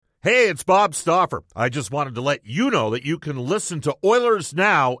Hey, it's Bob Stauffer. I just wanted to let you know that you can listen to Oilers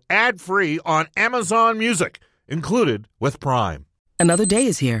Now ad-free on Amazon Music, included with Prime. Another day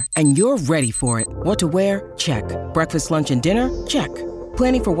is here, and you're ready for it. What to wear? Check. Breakfast, lunch, and dinner? Check.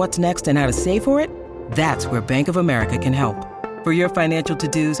 Planning for what's next and how to save for it? That's where Bank of America can help. For your financial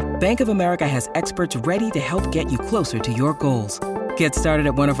to-dos, Bank of America has experts ready to help get you closer to your goals. Get started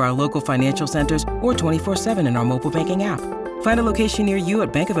at one of our local financial centers or 24/7 in our mobile banking app. Find a location near you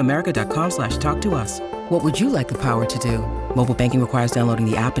at bankofamerica.com/talktous. What would you like the power to do? Mobile banking requires downloading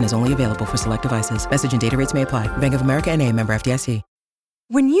the app and is only available for select devices. Message and data rates may apply. Bank of America N.A., member FDIC.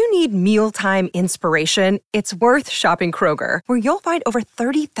 When you need mealtime inspiration, it's worth shopping Kroger, where you'll find over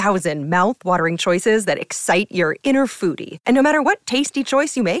 30,000 mouth-watering choices that excite your inner foodie. And no matter what tasty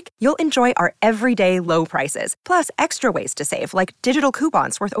choice you make, you'll enjoy our everyday low prices, plus extra ways to save, like digital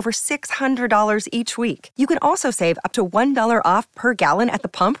coupons worth over $600 each week. You can also save up to $1 off per gallon at the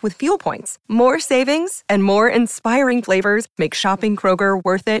pump with fuel points. More savings and more inspiring flavors make shopping Kroger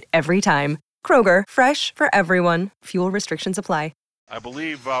worth it every time. Kroger, fresh for everyone. Fuel restrictions apply. I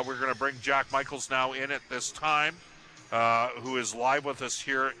believe we're going to bring Jack Michaels now in at this time, who is live with us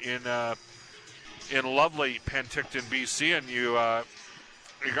here in lovely Penticton, BC. And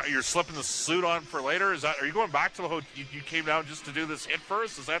you're slipping the suit on for later. Are you going back to the hotel? You came down just to do this hit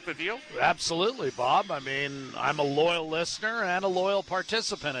first? Is that the deal? Absolutely, Bob. I mean, I'm a loyal listener and a loyal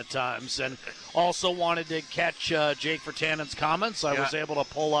participant at times, and also wanted to catch Jake Virtanen's comments. I was able to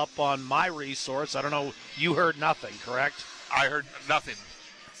pull up on my resource. I don't know. You heard nothing, correct? I heard nothing.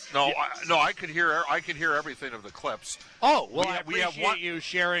 No, I could hear everything of the clips. Oh, well, I appreciate you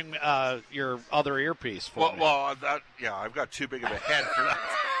sharing your other earpiece for me. Well, I've got too big of a head for that.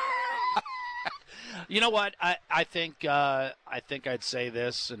 You know what? I think I'd say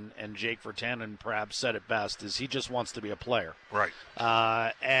this, and Jake Virtanen perhaps said it best, is he just wants to be a player. Right.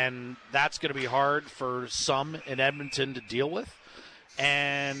 And that's going to be hard for some in Edmonton to deal with.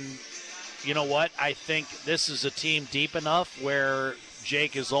 And you know what? I think this is a team deep enough where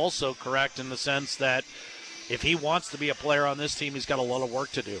Jake is also correct in the sense that if he wants to be a player on this team, he's got a lot of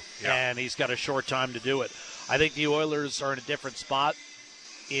work to do, and he's got a short time to do it. I think the Oilers are in a different spot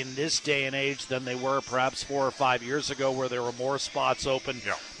in this day and age than they were perhaps 4 or 5 years ago, where there were more spots open,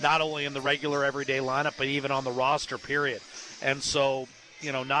 not only in the regular everyday lineup, but even on the roster, period. And so,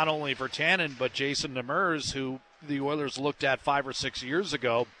 not only Virtanen, but Jason Demers, who the Oilers looked at 5 or 6 years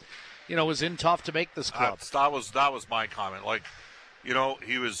ago, was in tough to make this club. That was my comment. Like,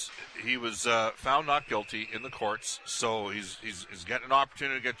 he was found not guilty in the courts, so he's getting an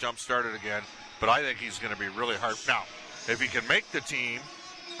opportunity to get jump started again. But I think he's going to be really hard. Now, if he can make the team,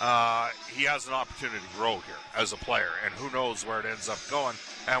 he has an opportunity to grow here as a player, and who knows where it ends up going.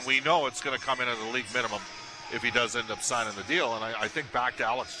 And we know it's going to come in at a league minimum if he does end up signing the deal. And I think back to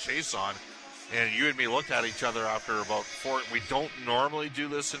Alex Chiasson. And you and me looked at each other after about 4. We don't normally do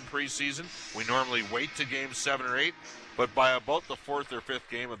this in preseason. We normally wait to game 7 or 8. But by about the 4th or 5th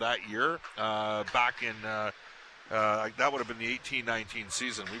game of that year, back in that would have been the 18-19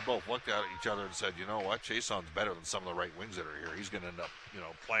 season, we both looked at each other and said, you know what, Chiasson's better than some of the right wings that are here. He's going to end up,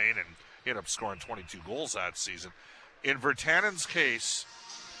 playing, and he ended up scoring 22 goals that season. In Virtanen's case,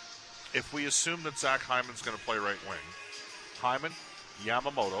 if we assume that Zach Hyman's going to play right wing, Hyman,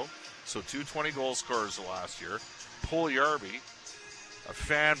 Yamamoto, so 2 20-goal scorers the last year. Puljujarvi, a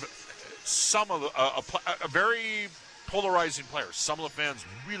fan, a very polarizing player. Some of the fans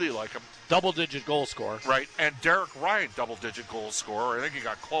really like him. Double-digit goal scorer. Right, and Derek Ryan, double-digit goal scorer. I think he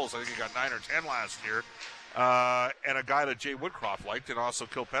got close. I think he got 9 or 10 last year. And a guy that Jay Woodcroft liked and also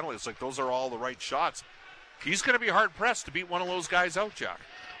killed penalties. It's like those are all the right shots. He's going to be hard-pressed to beat one of those guys out, Jack.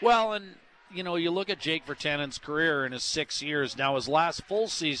 Well, and you look at Jake Virtanen's career in his 6 years. Now, his last full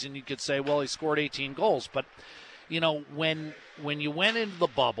season, you could say, well, he scored 18 goals. But, when you went into the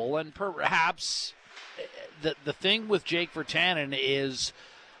bubble, and perhaps the thing with Jake Virtanen is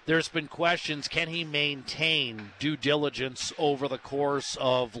there's been questions, can he maintain due diligence over the course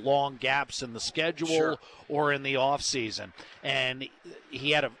of long gaps in the schedule or in the offseason? And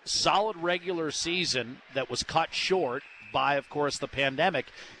he had a solid regular season that was cut short by, of course, the pandemic.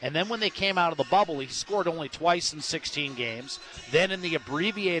 And then when they came out of the bubble, he scored only twice in 16 games. Then in the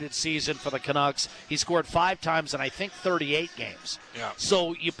abbreviated season for the Canucks, he scored 5 times in, I think, 38 games. Yeah.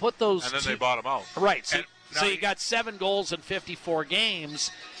 So you put those and then they bought him out. Right. So you got 7 goals in 54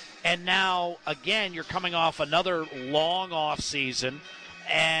 games. And now, again, you're coming off another long off season,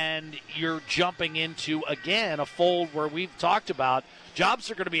 and you're jumping into, again, a fold where we've talked about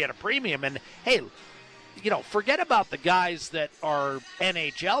jobs are going to be at a premium. And, hey, forget about the guys that are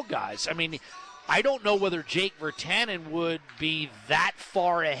NHL guys. I mean, I don't know whether Jake Virtanen would be that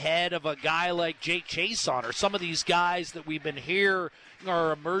far ahead of a guy like Jake Chason or some of these guys that we've been hearing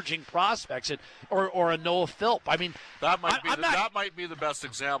are emerging prospects, or a Noah Philp. I mean, that might be the best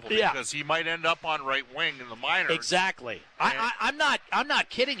example because he might end up on right wing in the minors. Exactly. I'm not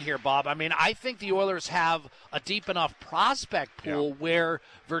kidding here, Bob. I mean, I think the Oilers have a deep enough prospect pool where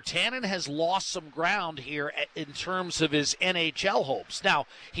Virtanen has lost some ground here in terms of his NHL hopes. Now,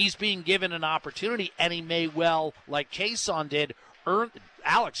 he's being given an opportunity, and he may well, like Chason did,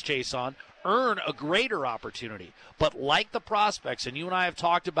 Alex Chason, earn a greater opportunity. But like the prospects, and you and I have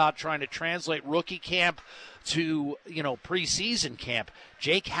talked about trying to translate rookie camp to, preseason camp,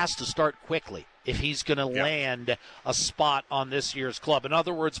 Jake has to start quickly if he's going to land a spot on this year's club. In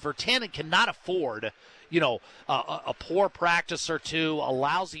other words, Virtanen cannot afford, a poor practice or two, a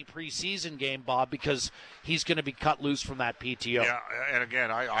lousy preseason game, Bob, because he's going to be cut loose from that PTO. Yeah, and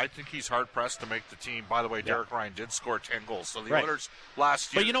again, I think he's hard-pressed to make the team. By the way, Derek Ryan did score 10 goals. So the Oilers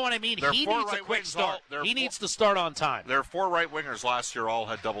last year... But you know what I mean? He needs a quick start. He needs to start on time. Their 4 right wingers last year all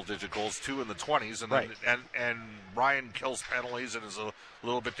had double-digit goals, 2 in the 20s, and Ryan kills penalties and is a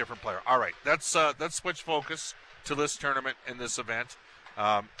little bit different player. All right, let's switch focus to this tournament and this event.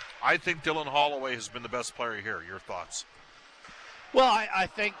 I think Dylan Holloway has been the best player here. Your thoughts? Well, I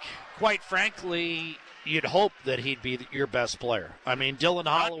think, quite frankly, you'd hope that he'd be your best player. I mean, Dylan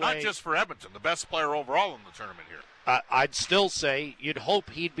Holloway... Not just for Edmonton, the best player overall in the tournament here. I'd still say you'd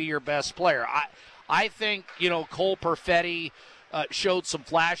hope he'd be your best player. I think, Cole Perfetti showed some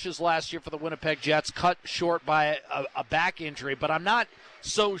flashes last year for the Winnipeg Jets, cut short by a back injury, but I'm not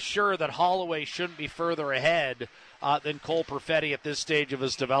so sure that Holloway shouldn't be further ahead than Cole Perfetti at this stage of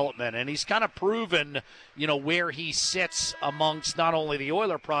his development. And he's kind of proven, where he sits amongst not only the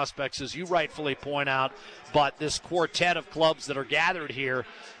Oiler prospects, as you rightfully point out, but this quartet of clubs that are gathered here.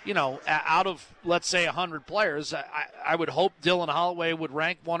 Out of, let's say, 100 players, I would hope Dylan Holloway would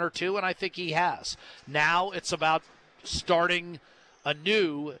rank 1 or 2, and I think he has. Now it's about starting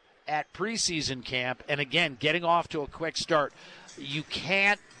anew at preseason camp, and again, getting off to a quick start. You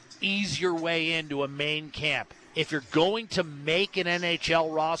can't ease your way into a main camp. If you're going to make an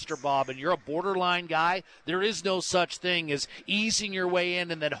NHL roster, Bob, and you're a borderline guy, there is no such thing as easing your way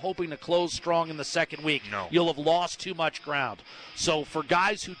in and then hoping to close strong in the second week. No. You'll have lost too much ground. So for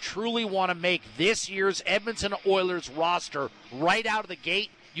guys who truly want to make this year's Edmonton Oilers roster right out of the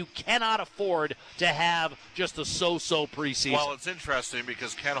gate, you cannot afford to have just a so-so preseason. Well, it's interesting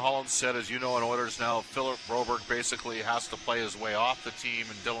because Ken Holland said, as you know, in Oilers now, Philip Broberg basically has to play his way off the team,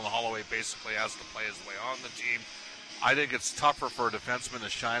 and Dylan Holloway basically has to play his way on the team. I think it's tougher for a defenseman to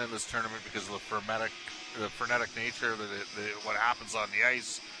shine in this tournament because of the frenetic nature of what happens on the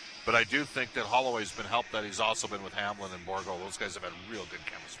ice. But I do think that Holloway's been helped that he's also been with Hamlin and Borgo. Those guys have had real good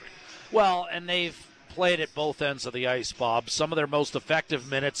chemistry. Well, and they've played at both ends of the ice, Bob. Some of their most effective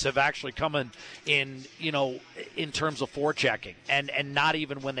minutes have actually come in terms of forechecking, and not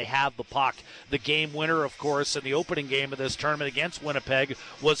even when they have the puck. The game winner, of course, in the opening game of this tournament against Winnipeg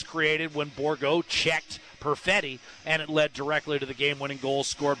was created when Borgo checked Perfetti, and it led directly to the game-winning goal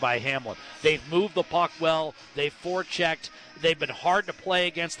scored by Hamlin. They've moved the puck well. They've forechecked. They've been hard to play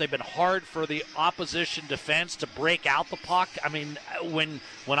against. They've been hard for the opposition defense to break out the puck. I mean, when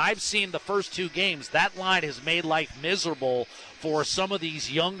I've seen the first 2 games, that line has made life miserable for some of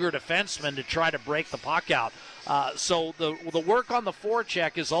these younger defensemen to try to break the puck out. So the work on the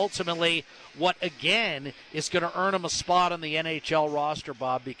forecheck is ultimately what, again, is going to earn him a spot on the NHL roster,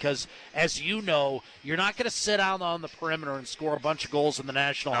 Bob, because, as you know, you're not going to sit out on the perimeter and score a bunch of goals in the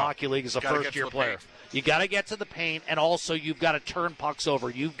National Hockey League as a first-year player. You got to get to the paint, and also you've got to turn pucks over.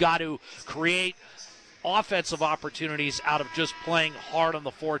 You've got to create offensive opportunities out of just playing hard on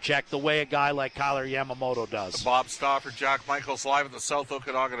the forecheck the way a guy like Kyler Yamamoto does. Bob Stauffer, Jack Michaels, live at the South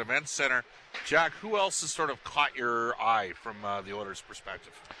Okanagan Events Center. Jack, who else has sort of caught your eye from the Oilers'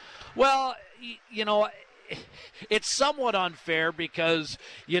 perspective? Well, it's somewhat unfair because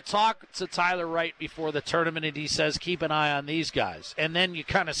you talk to Tyler Wright before the tournament and he says, keep an eye on these guys. And then you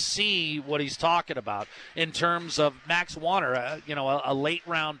kind of see what he's talking about in terms of Max Wanner, a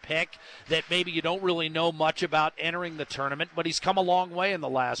late-round pick that maybe you don't really know much about entering the tournament, but he's come a long way in the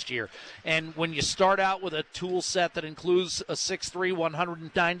last year. And when you start out with a tool set that includes a 6'3",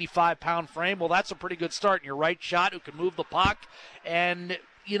 195-pound frame, well, that's a pretty good start. And your right shot who can move the puck. And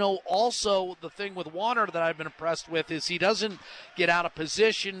also the thing with Warner that I've been impressed with is he doesn't get out of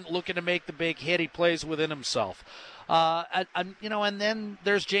position looking to make the big hit. He plays within himself. And then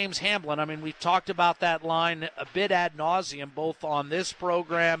there's James Hamblin. I mean, we've talked about that line a bit ad nauseum, both on this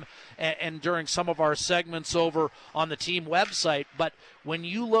program and during some of our segments over on the team website. But when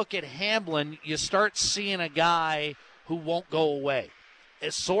you look at Hamblin, you start seeing a guy who won't go away.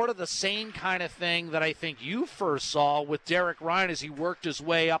 It's sort of the same kind of thing that I think you first saw with Derek Ryan as he worked his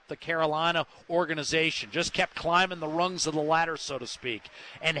way up the Carolina organization. Just kept climbing the rungs of the ladder, so to speak.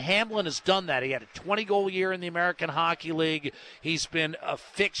 And Hamblin has done that. He had a 20-goal year in the American Hockey League. He's been a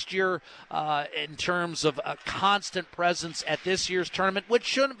fixture in terms of a constant presence at this year's tournament, which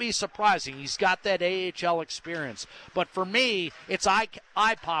shouldn't be surprising. He's got that AHL experience. But for me, it's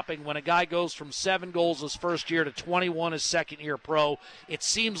eye-popping when a guy goes from 7 goals his first year to 21 his second year pro. It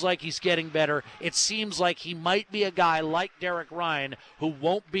seems like he's getting better. It seems like he might be a guy like Derek Ryan who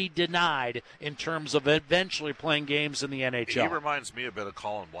won't be denied in terms of eventually playing games in the NHL. He reminds me a bit of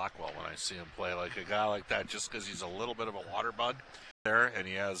Colin Blackwell when I see him play, like a guy like that, just because he's a little bit of a water bug there, and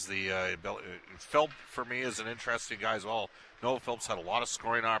he has the ability. Philp, for me, is an interesting guy as well. Noah Phillips had a lot of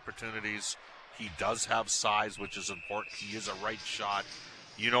scoring opportunities. He does have size, which is important. He is a right shot.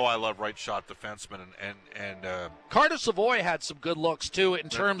 You know I love right shot defensemen, and Carter Savoy had some good looks too in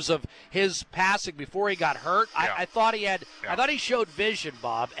terms of his passing before he got hurt. Yeah. I thought he had. Yeah. I thought he showed vision,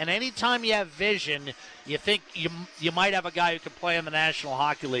 Bob. And anytime you have vision, you think you might have a guy who can play in the National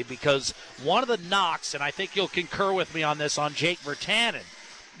Hockey League, because one of the knocks, and I think you'll concur with me on this, on Jake Virtanen,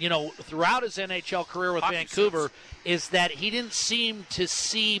 throughout his NHL career with Vancouver, is that he didn't seem to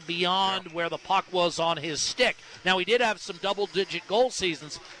see beyond where the puck was on his stick. Now, he did have some double-digit goal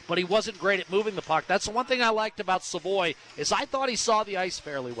seasons, but he wasn't great at moving the puck. That's the one thing I liked about Savoy, is I thought he saw the ice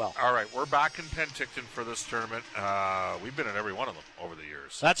fairly well. All right, we're back in Penticton for this tournament. We've been in every one of them over the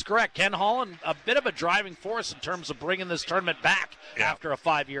years. That's correct. Ken Holland, a bit of a driving force in terms of bringing this tournament back after a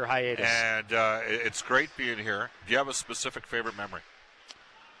 5-year hiatus. And it's great being here. Do you have a specific favorite memory?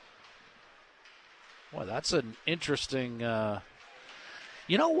 Boy, that's an interesting.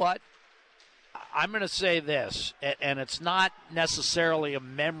 You know what? I'm going to say this, and it's not necessarily a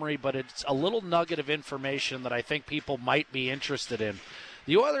memory, but it's a little nugget of information that I think people might be interested in.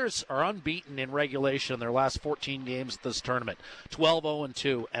 The Oilers are unbeaten in regulation in their last 14 games at this tournament,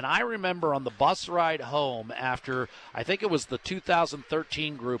 12-0-2. And I remember on the bus ride home after, I think it was the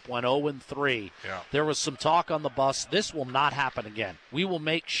 2013 group went 0-3, there was some talk on the bus, this will not happen again. We will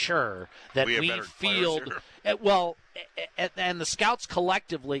make sure that we field, and the scouts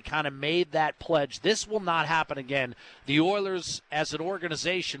collectively kind of made that pledge. This will not happen again. The Oilers, as an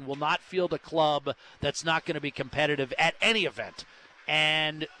organization, will not field a club that's not going to be competitive at any event.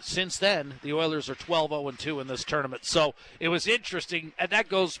 And since then, the Oilers are 12-0-2 in this tournament. So it was interesting, and that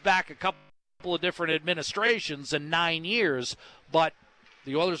goes back a couple of different administrations and 9 years, but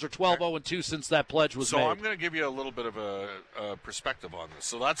the Oilers are 12-0-2 since that pledge was made. So I'm going to give you a little bit of a perspective on this.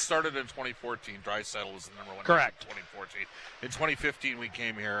 So that started in 2014. Draisaitl was the number one. Correct. In 2014. In 2015, we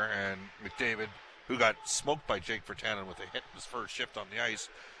came here, and McDavid, who got smoked by Jake Virtanen with a hit in his first shift on the ice,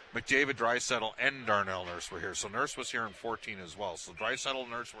 McDavid, Draisaitl, and Darnell Nurse were here. So Nurse was here in 14 as well. So Draisaitl and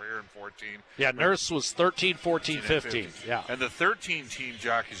Nurse were here in 14. Yeah, Nurse was 13, 14, 15. Yeah. And the 13 team,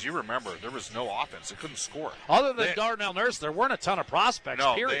 Jack, as you remember, there was no offense. They couldn't score. Other than Darnell Nurse, there weren't a ton of prospects,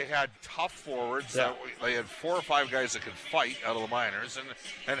 no, period. They had tough forwards. They had 4 or 5 guys that could fight out of the minors.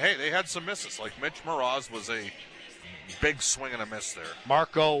 And hey, they had some misses. Like Mitch Moroz was a big swing and a miss there.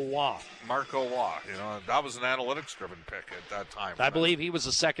 Marco Waugh. That was an analytics-driven pick at that time. I believe he was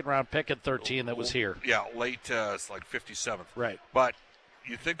a second-round pick at 13 that was here. Yeah, late, it's like 57th. Right. But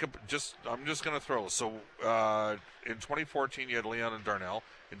you think of I'm just going to throw this. So in 2014, you had Leon and Darnell.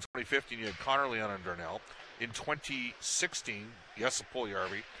 In 2015, you had Connor, Leon, and Darnell. In 2016, Jesse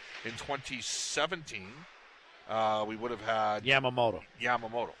Puljujärvi. In 2017, we would have had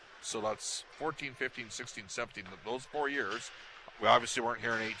Yamamoto. So that's 14, 15, 16, 17. Those 4 years, we obviously weren't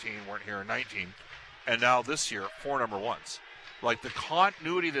here in 18, weren't here in 19. And now this year, 4 number ones. Like the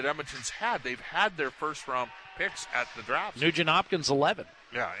continuity that Edmonton's had, they've had their first-round picks at the draft. Nugent Hopkins, 11.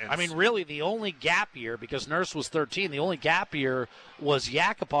 Yeah. I mean, really, the only gap year, because Nurse was 13, the only gap year was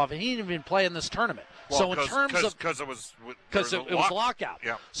Yakupov, and he didn't even play in this tournament. Well, so in terms of... Because it was lockout.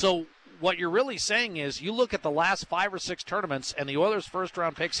 Yeah. So what you're really saying is you look at the last 5 or 6 tournaments, and the Oilers'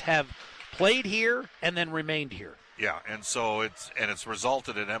 first-round picks have played here and then remained here. Yeah, and so it's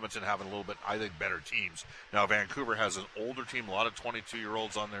resulted in Edmonton having a little bit, I think, better teams. Now Vancouver has an older team, a lot of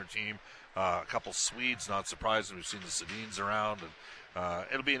 22-year-olds on their team, a couple Swedes, not surprising. We've seen the Sedins around, and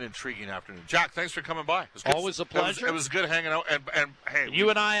it'll be an intriguing afternoon. Jack, thanks for coming by. It was good. Always a pleasure. It was good hanging out. And hey, you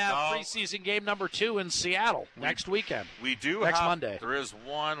and I have preseason game number 2 in Seattle next weekend. We do next Monday. There is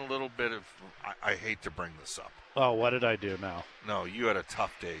one little bit of I hate to bring this up. Oh, what did I do now? No, you had a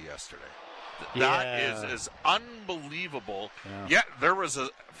tough day yesterday. Yeah. That is unbelievable. Yeah, there was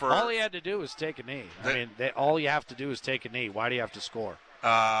all he had to do was take a knee. All you have to do is take a knee. Why do you have to score?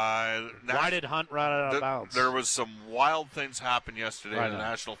 Why did Hunt run out of bounds? There was some wild things happen yesterday in the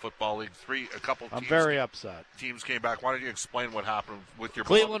National Football League. I'm very upset. Teams came back. Why don't you explain what happened with your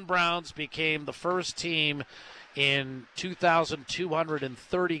Cleveland Browns became the first team in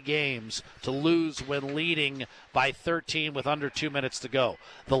 2,230 games to lose when leading by 13 with under 2 minutes to go.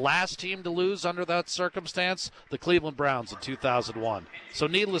 The last team to lose under that circumstance, the Cleveland Browns in 2001. So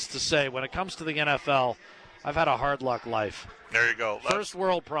needless to say, when it comes to the NFL, I've had a hard luck life. There you go. First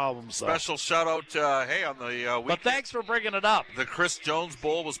world problems, though. Special shout-out, on the weekend. But thanks for bringing it up. The Chris Jones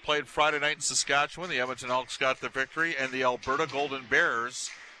Bowl was played Friday night in Saskatchewan. The Edmonton Elks got the victory, and the Alberta Golden Bears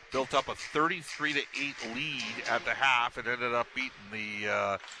built up a 33-8 lead at the half. It ended up beating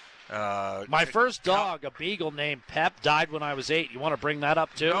the my first dog, a beagle named Pep, died when I was 8. You want to bring that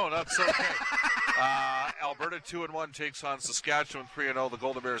up, too? No, that's okay. Alberta 2-1 takes on Saskatchewan 3-0. The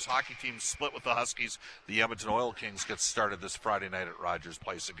Golden Bears hockey team split with the Huskies. The Edmonton Oil Kings get started this Friday night at Rogers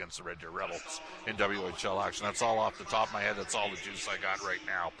Place against the Red Deer Rebels in WHL action. That's all off the top of my head. That's all the juice I got right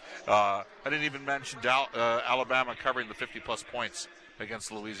now. I didn't even mention Alabama covering the 50-plus points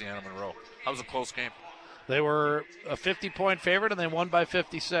against Louisiana Monroe. That was a close game. They were a 50-point favorite, and they won by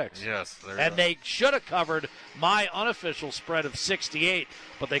 56. Yes. And they should have covered my unofficial spread of 68,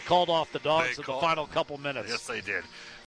 but they called off the Dogs in the final couple minutes. Yes, they did.